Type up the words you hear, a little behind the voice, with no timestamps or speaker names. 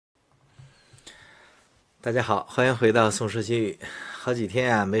大家好，欢迎回到宋说新语。好几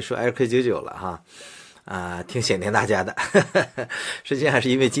天啊没说 LK-99了哈，挺想念大家的。实际上是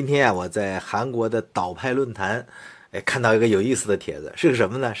因为今天啊我在韩国的岛派论坛，看到一个有意思的帖子，是个什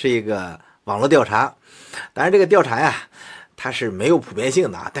么呢？是一个网络调查。当然这个调查呀，它是没有普遍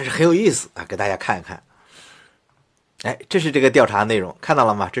性的啊，但是很有意思啊，给大家看一看。这是这个调查内容，看到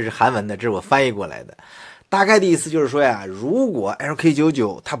了吗？这是韩文的，这是我翻译过来的。大概的意思就是说呀，如果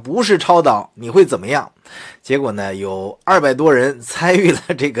LK-99它不是超导，你会怎么样？结果呢，有200多人参与了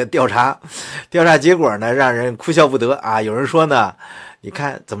这个调查，调查结果呢，让人哭笑不得啊！有人说呢，你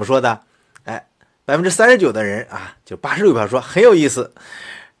看怎么说的？39%的人啊，就86票说很有意思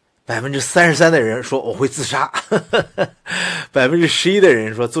，33%的人说我会自杀，11%的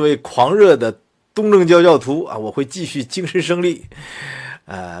人说作为狂热的东正教教徒啊，我会继续精神胜利。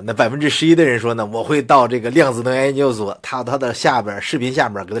那11%的人说呢，我会到这个量子能源研究所，他的视频下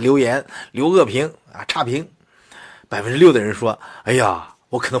边给他留言，留恶评啊，差评。6%的人说，哎呀，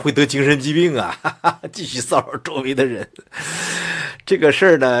我可能会得精神疾病啊，继续骚扰周围的人。这个事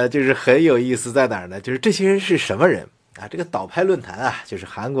儿呢，就是很有意思在哪儿呢？就是这些人是什么人啊？这个岛派论坛啊，就是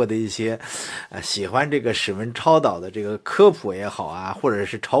韩国的一些喜欢这个史文超导的这个科普也好啊，或者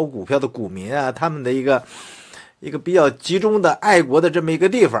是炒股票的股民啊，他们的一个比较集中的爱国的这么一个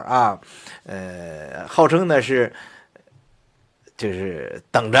地方啊，号称呢就是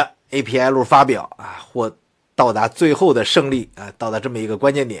等着 APL 发表啊，或到达最后的胜利啊，到达这么一个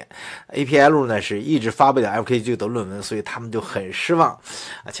关键点。APL 呢是一直发不了 LK-99的论文，所以他们就很失望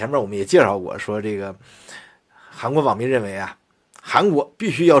啊。前面我们也介绍过，说这个韩国网民认为啊，韩国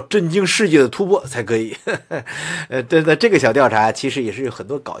必须要震惊世界的突破才可以。这个小调查其实也是有很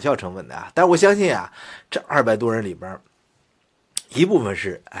多搞笑成分的啊，但是我相信啊，这200多人里边，一部分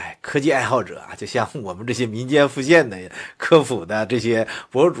是科技爱好者啊，就像我们这些民间复现的科普的这些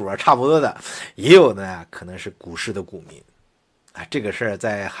博主啊，差不多的，也有呢可能是股市的股民啊。这个事儿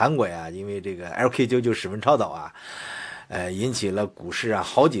在韩国呀，因为这个 LK-99史文超导啊。引起了股市啊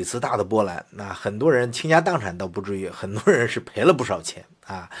好几次大的波澜，那很多人倾家荡产倒不至于，很多人是赔了不少钱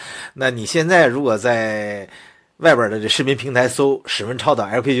啊。那你现在如果在外边的这视频平台搜史文超导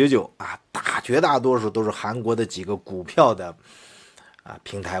LK-99啊，绝大多数都是韩国的几个股票的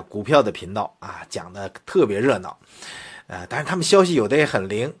平台、股票的频道啊，讲的特别热闹。但是他们消息有的也很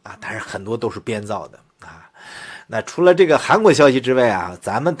灵啊，但是很多都是编造的啊。那除了这个韩国消息之外啊，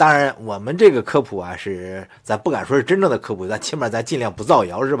咱们当然我们这个科普啊，咱不敢说是真正的科普，咱起码咱尽量不造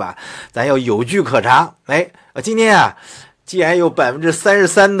谣是吧？咱要有据可查。今天啊，既然有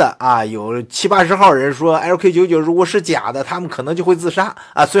33%的啊，有70-80号人说 LK-99如果是假的，他们可能就会自杀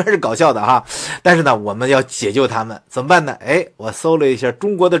啊。虽然是搞笑的哈，但是呢，我们要解救他们，怎么办呢？我搜了一下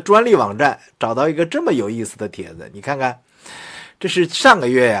中国的专利网站，找到一个这么有意思的帖子，你看看，这是上个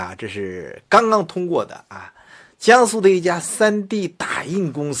月呀，这是刚刚通过的啊。江苏的一家 3D 打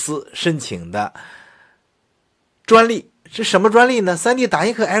印公司申请的专利是什么专利呢？ 3D 打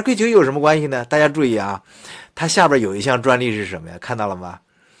印和 LK-99有什么关系呢？大家注意啊，它下边有一项专利是什么呀？看到了吗？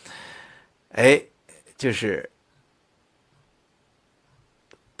就是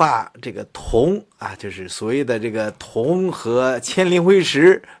把这个铜啊，就是所谓的这个铜和铅磷灰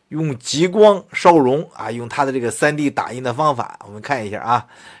石用极光烧熔啊，用它的这个 3D 打印的方法，我们看一下啊，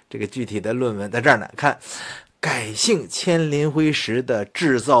这个具体的论文在这儿呢，看改性铅磷灰石的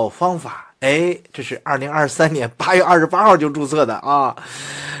制造方法，这是2023年8月28号就注册的啊。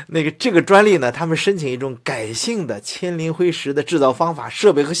这个专利呢，他们申请一种改性的铅磷灰石的制造方法、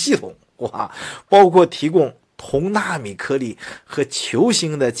设备和系统，包括提供铜纳米颗粒和球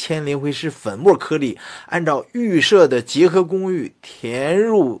形的铅磷灰石粉末颗粒，按照预设的结合工艺填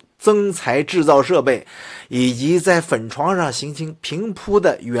入增材制造设备，以及在粉床上行经平铺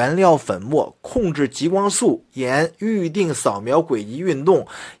的原料粉末，控制极光速沿预定扫描轨迹运动，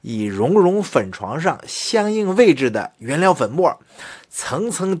以熔粉床上相应位置的原料粉末，层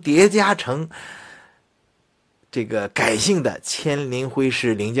层叠加成这个改性的铅磷灰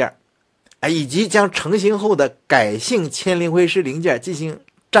石零件，以及将成型后的改性铅磷灰石零件进行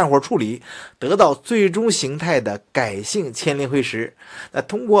战火处理，得到最终形态的改性铅磷灰石。那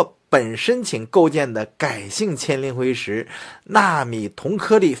通过本申请构建的改性铅磷灰石，纳米铜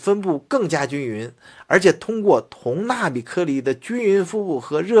颗粒分布更加均匀，而且通过铜纳米颗粒的均匀分布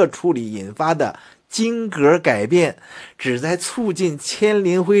和热处理引发的晶格改变，旨在促进铅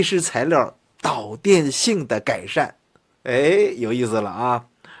磷灰石材料导电性的改善。有意思了啊！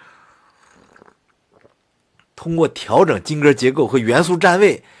通过调整晶格结构和元素站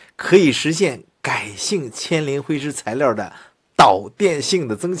位，可以实现改性铅磷灰石材料的导电性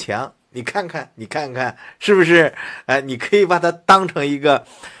的增强。你看看，是不是？你可以把它当成一个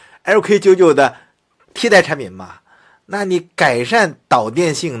LK-99的替代产品嘛。那你改善导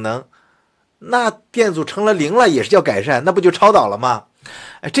电性能，那电阻成了0了，也是叫改善，那不就超导了吗？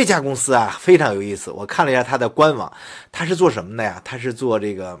这家公司啊非常有意思，我看了一下它的官网，它是做什么的呀？它是做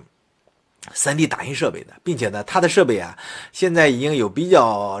这个3D 打印设备的，并且呢，它的设备啊现在已经有比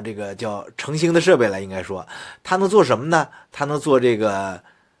较这个叫成型的设备了，应该说它能做什么呢？它能做这个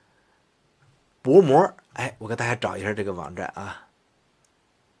薄膜。我给大家找一下这个网站啊。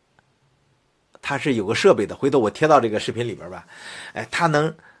它是有个设备的，回头我贴到这个视频里边吧。它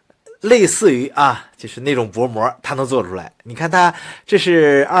能类似于就是那种薄膜，它能做出来。你看它这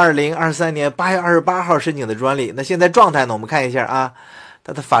是2023年8月28号申请的专利，那现在状态呢？我们看一下啊，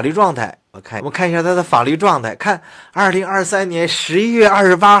它的法律状态，我们看一下它的法律状态，看2023年11月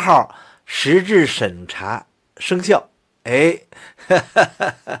28号实质审查生效。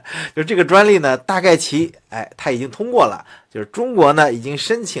就这个专利呢，大概其它已经通过了，就是中国呢已经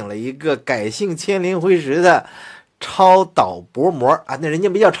申请了一个改性铅磷灰石的超导薄膜啊，那人家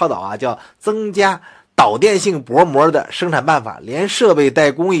没叫超导啊，叫增加导电性薄膜的生产办法，连设备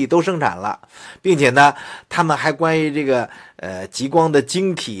带工艺都生产了，并且呢，他们还关于这个极光的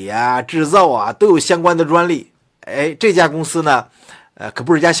晶体啊、制造啊都有相关的专利。这家公司呢。可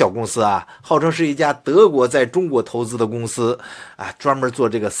不是一家小公司啊，号称是一家德国在中国投资的公司啊，专门做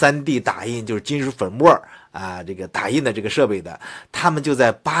这个3D 打印，就是金属粉末啊，这个打印的这个设备的。他们就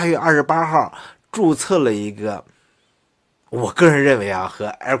在8月28号注册了一个，我个人认为啊，和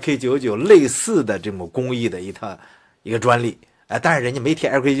LK-99类似的这种工艺的一个专利。但是人家没提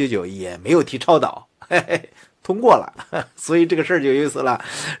LK-99，也没有提超导，通过了，所以这个事儿就有意思了。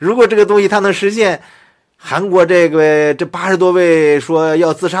如果这个东西它能实现。韩国这80多位说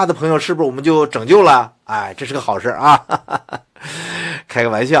要自杀的朋友，是不是我们就拯救了？这是个好事啊！开个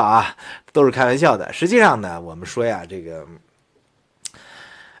玩笑啊，都是开玩笑的。实际上呢，我们说呀，这个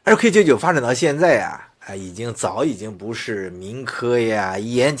LK-99发展到现在呀，早已经不是民科呀、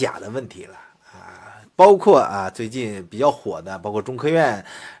一眼假的问题了。包括最近比较火的，包括中科院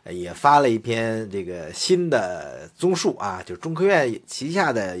也发了一篇这个新的综述就中科院旗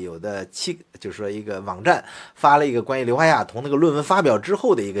下的有的就是说一个网站发了一个关于硫化亚铜那个论文发表之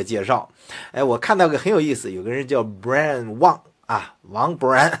后的一个介绍。我看到个很有意思，有个人叫 Brian Wang。王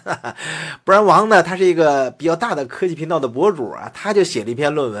Brian王呢，他是一个比较大的科技频道的博主他就写了一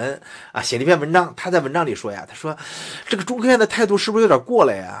篇论文写了一篇文章。他在文章里说呀，他说这个中科院的态度是不是有点过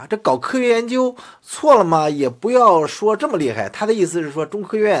了呀？这搞科学研究错了吗？也不要说这么厉害。他的意思是说，中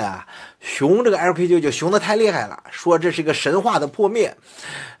科院熊这个 LK-99熊的太厉害了，说这是一个神话的破灭，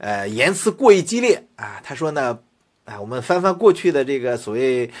言辞过于激烈他说呢。我们翻翻过去的这个所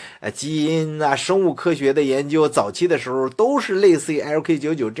谓基因生物科学的研究，早期的时候都是类似于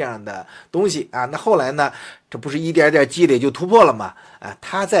LK-99这样的东西那后来呢，这不是一点点积累就突破了吗？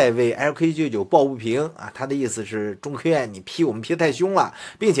他在为 LK-99抱不平他的意思是中科院你我们批得太凶了，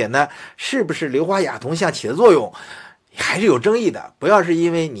并且呢，是不是硫化亚铜像起的作用还是有争议的，不要是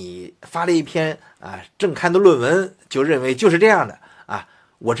因为你发了一篇正刊的论文就认为就是这样的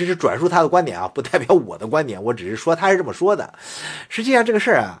我这是转述他的观点不代表我的观点，我只是说他是这么说的。实际上这个事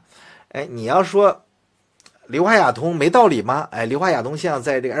儿你要说硫化亚铜没道理吗？硫化亚铜像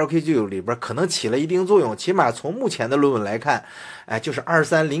在这个 LK-99里边可能起了一定作用，起码从目前的论文来看，就是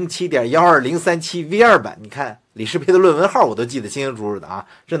2307.12037V2版，你看李世培的论文号我都记得清清楚楚的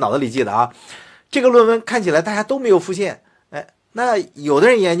这脑子里记得这个论文看起来大家都没有复现。那有的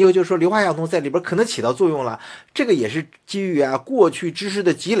人研究就说硫化亚铜在里边可能起到作用了，这个也是基于过去知识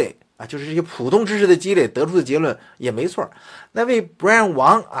的积累就是这些普通知识的积累得出的结论也没错。那位 Brian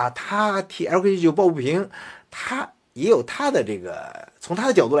王他替 LK-99抱不平，他也有他的这个从他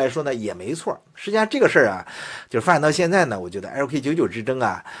的角度来说呢也没错。实际上这个事儿就是发展到现在呢，我觉得 LK-99之争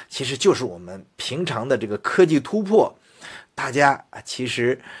其实就是我们平常的这个科技突破，大家其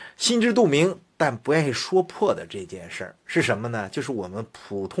实心知肚明但不愿意说破的这件事儿是什么呢？就是我们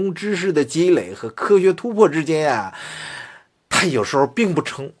普通知识的积累和科学突破之间它有时候并不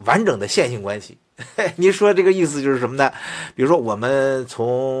成完整的线性关系。你说这个意思就是什么呢？比如说我们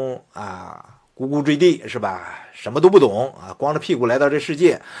从呱呱坠地是吧？什么都不懂光着屁股来到这世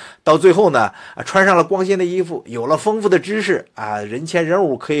界，到最后呢穿上了光鲜的衣服，有了丰富的知识人前人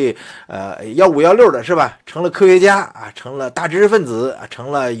物可以1516的是吧？成了科学家成了大知识分子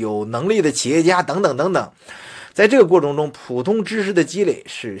成了有能力的企业家等等等等。在这个过程中，普通知识的积累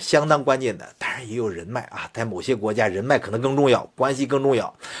是相当关键的，当然也有人脉在某些国家人脉可能更重要，关系更重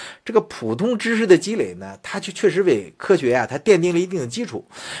要。这个普通知识的积累呢，它就确实为科学它奠定了一定的基础。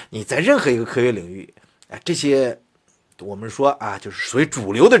你在任何一个科学领域这些我们说啊，就是属于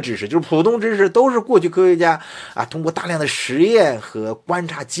主流的知识，就是普通知识，都是过去科学家啊通过大量的实验和观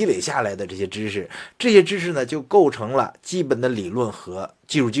察积累下来的这些知识。这些知识呢，就构成了基本的理论和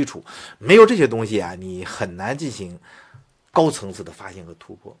技术基础。没有这些东西啊，你很难进行高层次的发现和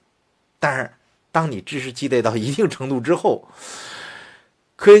突破。但是，当你知识积累到一定程度之后，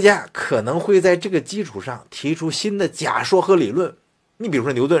科学家可能会在这个基础上提出新的假说和理论。你比如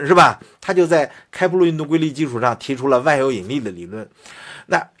说牛顿是吧？他就在开普勒运动规律基础上提出了万有引力的理论。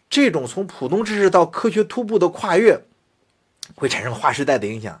那这种从普通知识到科学突破的跨越，会产生划时代的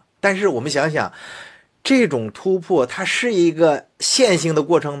影响。但是我们想想，这种突破它是一个线性的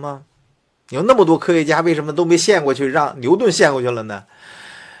过程吗？有那么多科学家，为什么都没陷过去，让牛顿陷过去了呢？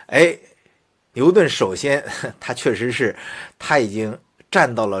牛顿首先他确实是他已经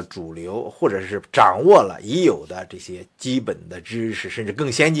站到了主流，或者是掌握了已有的这些基本的知识，甚至更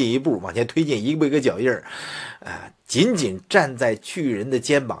先进一步往前推进，一步一个脚印儿，仅仅站在巨人的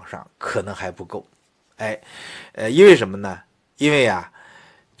肩膀上可能还不够。因为什么呢？因为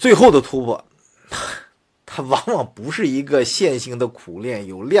最后的突破它往往不是一个线性的苦练，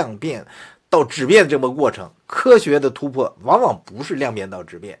有量变到质变这么个过程。科学的突破往往不是量变到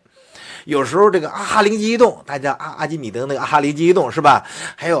质变，有时候这个阿哈灵机一动，大家阿基米德那个阿哈灵机一动是吧？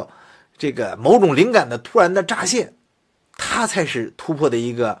还有这个某种灵感的突然的乍现，它才是突破的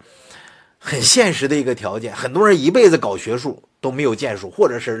一个很现实的一个条件。很多人一辈子搞学术都没有建树，或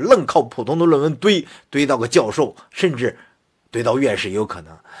者是愣靠普通的论文堆到个教授，甚至堆到院士也有可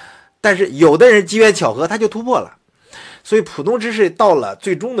能。但是有的人机缘巧合他就突破了。所以普通知识到了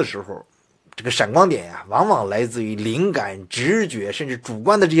最终的时候，这个闪光点往往来自于灵感、直觉，甚至主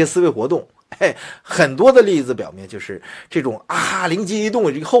观的这些思维活动。很多的例子表明，就是这种灵机一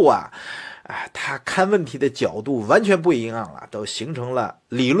动以后他看问题的角度完全不一样了，都形成了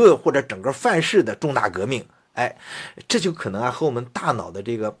理论或者整个范式的重大革命。这就可能和我们大脑的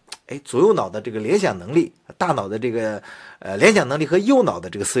这个左右脑的这个联想能力，大脑的这个联想能力和右脑的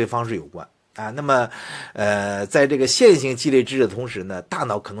这个思维方式有关。那么在这个线性积累知识的同时呢，大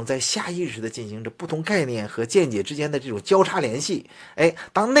脑可能在下意识的进行着不同概念和见解之间的这种交叉联系。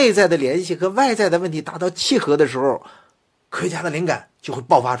当内在的联系和外在的问题达到契合的时候，科学家的灵感就会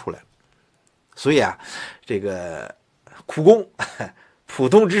爆发出来。所以这个苦功普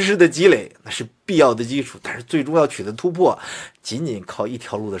通知识的积累那是必要的基础，但是最终要取得突破，仅仅靠一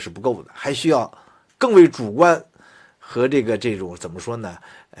条路的是不够的，还需要更为主观和这种怎么说呢？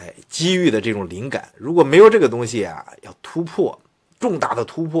机遇的这种灵感。如果没有这个东西要突破重大的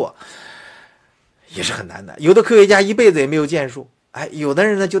突破也是很难的。有的科学家一辈子也没有建树，有的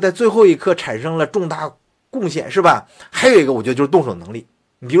人呢就在最后一刻产生了重大贡献，是吧？还有一个我觉得就是动手能力。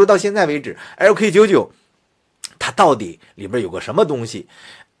你比如到现在为止 LK-99它到底里边有个什么东西，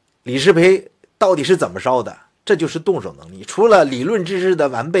李施培到底是怎么烧的，这就是动手能力。除了理论知识的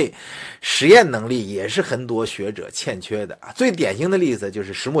完备，实验能力也是很多学者欠缺的。最典型的例子就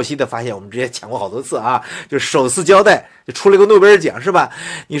是石墨烯的发现，我们之前讲过好多次就是手撕胶带就出了个诺贝尔奖，是吧？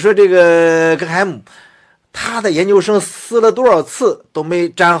你说这个根海姆他的研究生撕了多少次都没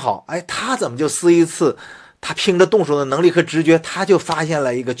粘好，他怎么就撕一次，他凭着动手的能力和直觉，他就发现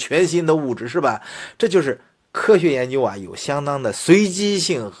了一个全新的物质，是吧？这就是科学研究有相当的随机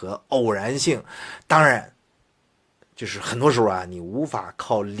性和偶然性。当然就是很多时候你无法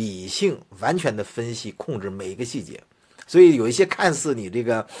靠理性完全的分析控制每一个细节，所以有一些看似你这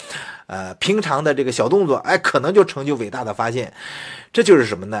个平常的这个小动作可能就成就伟大的发现。这就是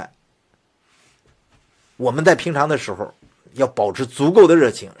什么呢？我们在平常的时候要保持足够的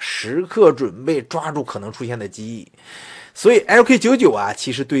热情，时刻准备抓住可能出现的机遇。所以 LK-99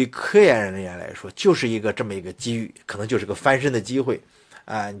其实对于科研人员来说就是这么一个机遇，可能就是个翻身的机会。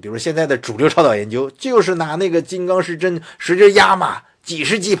你比如现在的主流超导研究就是拿那个金刚石针使劲压嘛，几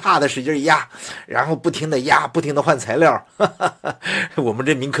十 G 帕的使劲压，然后不停的压，不停的换材料。我们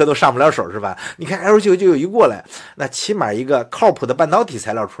这民科都上不了手，是吧？你看 LK-99一过来，那起码一个靠谱的半导体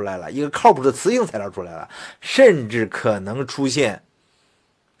材料出来了，一个靠谱的磁性材料出来了，甚至可能出现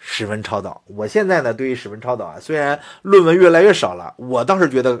室温超导。我现在呢对于室温超导虽然论文越来越少了，我倒是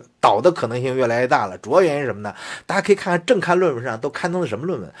觉得导的可能性越来越大了。主要原因是什么呢？大家可以看看正刊论文上都刊登的什么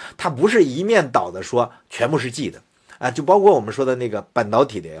论文，它不是一面倒的说全部是 G 的就包括我们说的那个半导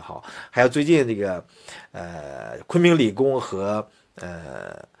体的也好，还有最近这个昆明理工和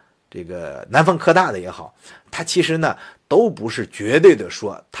这个南方科大的也好，它其实呢都不是绝对的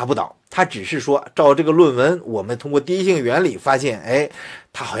说它不导，它只是说照这个论文我们通过第一性原理发现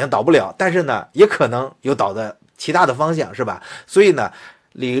它好像导不了，但是呢也可能有导的其他的方向，是吧？所以呢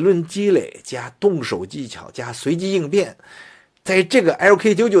理论积累加动手技巧加随机应变，在这个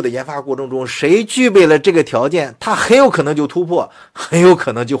LK-99的研发过程中，谁具备了这个条件，他很有可能就突破，很有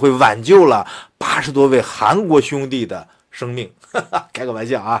可能就会挽救了80多位韩国兄弟的生命。开个玩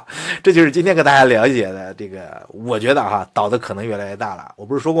笑啊，这就是今天跟大家了解的这个，我觉得倒的可能越来越大了。我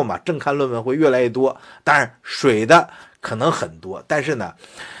不是说过吗？正刊论文会越来越多，当然水的可能很多，但是呢，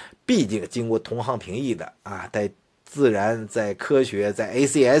毕竟经过同行评议的在自然、在科学、在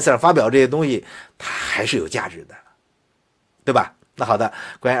ACS 上发表这些东西，它还是有价值的，对吧？那好的，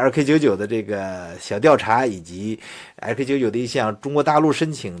关于 LK-99的这个小调查，以及 LK-99的一项中国大陆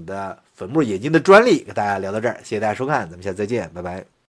申请的粉末冶金的专利，跟大家聊到这儿，谢谢大家收看，咱们下次再见，拜拜。